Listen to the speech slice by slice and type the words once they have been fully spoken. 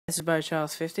This is Bo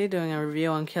Charles 50 doing a review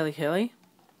on Kelly Kelly.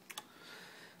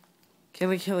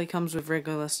 Kelly Kelly comes with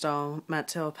regular style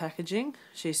Mattel packaging.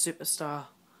 She's Superstar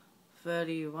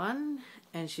 31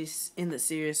 and she's in the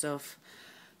series of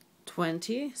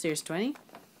 20, series 20.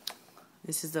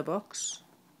 This is the box.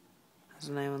 Has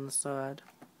a name on the side.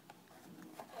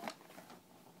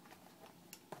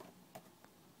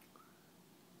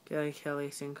 Kelly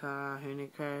Kelly, Sin Cara,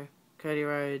 Hunico, Cody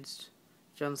Rhodes,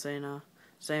 John Cena,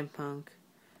 CM Punk,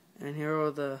 and here are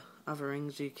all the other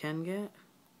rings you can get.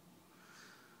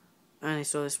 I only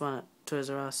saw this one at Toys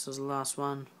R Us as the last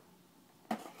one.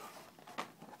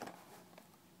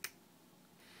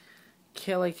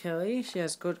 Kelly Kelly, she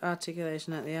has good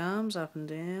articulation at the arms, up and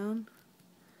down.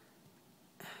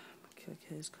 Kelly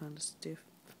Kelly's kind of stiff.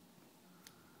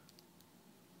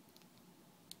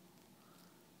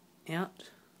 Out.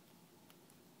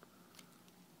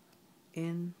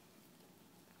 In.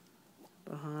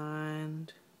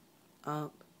 Behind.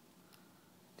 Up.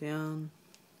 Down.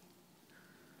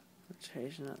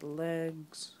 Rotation at the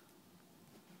legs.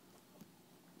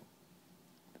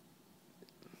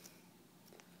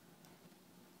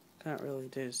 Can't really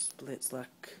do splits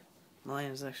like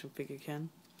Milena's action figure can.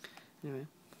 Anyway,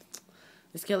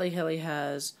 this Kelly Kelly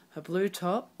has a blue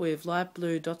top with light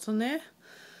blue dots on there,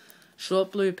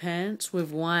 short blue pants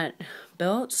with white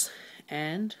belts,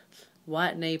 and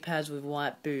white knee pads with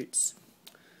white boots.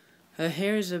 Her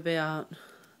hair is about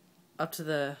up to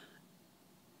the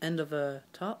end of her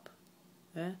top.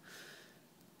 Yeah,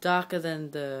 darker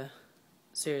than the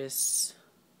series.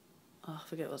 Oh, I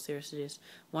forget what series it is.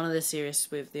 One of the series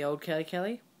with the old Kelly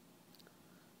Kelly.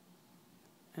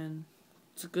 And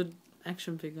it's a good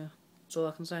action figure. That's all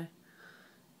I can say.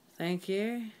 Thank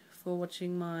you for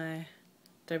watching my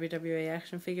WWE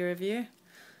action figure review.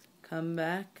 Come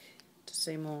back to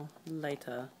see more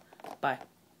later. Bye.